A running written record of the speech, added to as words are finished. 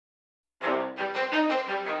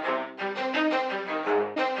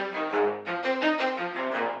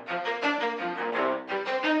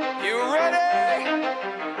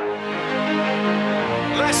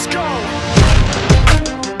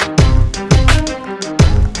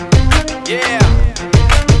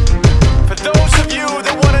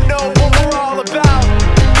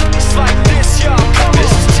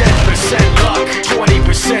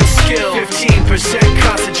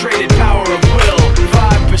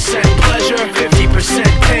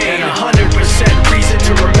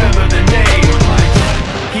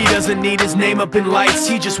up in lights,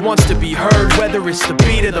 he just wants to be heard. Whether it's the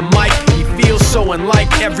beat or the mic, he feels so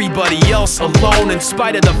unlike everybody else, alone. In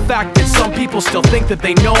spite of the fact that some people still think that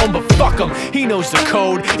they know him, but fuck him, he knows the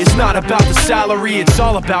code. It's not about the salary, it's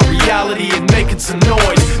all about reality and making some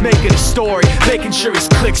noise, making a story, making sure his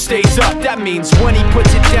click stays up. That means when he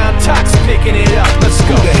puts it down, Tox picking it up. Let's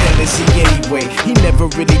go. Who the hell is he anyway? He never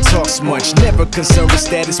really talks much, never concerned with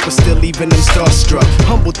status, but still leaving him starstruck.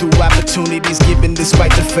 Humble through opportunities given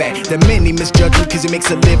despite the fact that many misjudge him cause he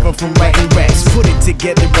makes a living from writing raps. Put it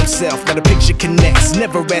together himself, got a picture connects,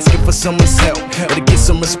 never asking for someone's help or to get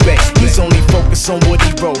some respect. He's only focused on what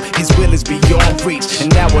he wrote, his will is beyond reach,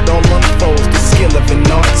 and now it all unfolds, the skill of an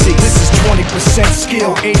artist. This is 20%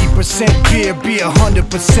 skill, 80% beer, be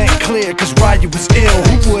 100% clear, cause Ryu was ill.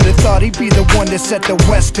 Who would've thought he'd be the one that set the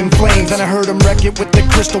West in flames? And I heard him wreck it with the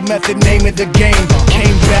crystal method, name of the game.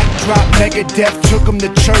 Came back, dropped Megadeth, took him to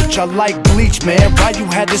church. I like Bleach, man. Ryu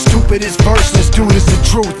had the stupidest verse, this dude is the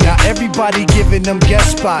truth. Now everybody giving them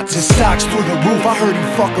guest spots and stocks through the roof. I heard he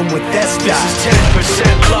fucking with that stock. This is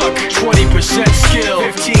 10% luck, 20% skill,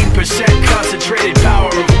 15% concentrated power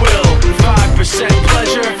of will, 5%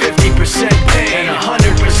 pleasure, 50% pain, and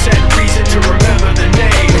 100% reason to remember the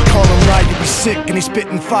name. They call him Ryu, he's sick and he's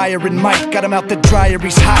spitting fire. And Mike got him out the dryer,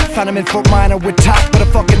 he's hot. Found him in Fort Minor with top, but a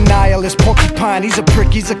fucking nihilist porcupine. He's a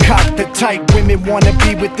prick, he's a cock. The type women wanna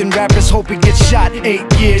be within rappers, hope he gets shot. 8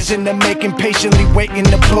 years in the making, patiently waiting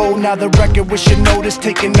to blow. Now the record with your notice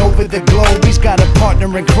taking over the globe. He's got a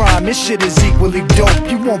partner in crime, his shit is equally dope.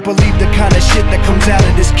 You won't believe the kind of shit that comes out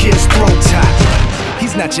of this kid's throat.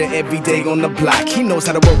 He's not your everyday on the block. He knows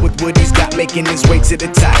how to work with what he's got, making his way to the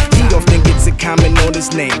top. He often gets a comment on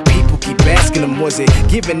his name. People keep asking him, was it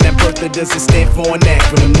given that birth or does it stand for an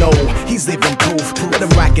acronym? No, he's living proof. Let him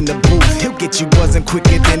rock in the booth. He'll get you buzzing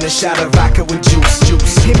quicker than a shot of vodka with juice.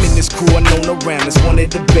 Him and his crew are known around as one of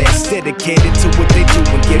the best, dedicated to what they do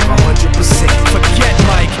and give 100%. Forget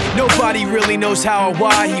Mike, nobody really knows how or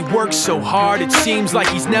why he works so hard. It seems like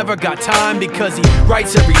he's never got time because he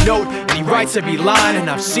writes every note and he writes every line. And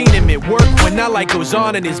I've seen him at work when that light goes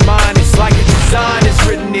on in his mind. It's like a design is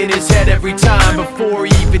written in his head every time before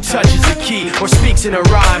he even touches a key or speaks in a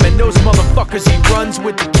rhyme. And those motherfuckers he runs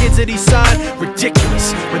with, the kids that he signed,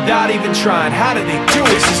 ridiculous, without even trying. How do they do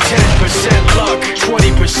it? This is 10% luck,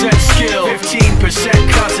 20%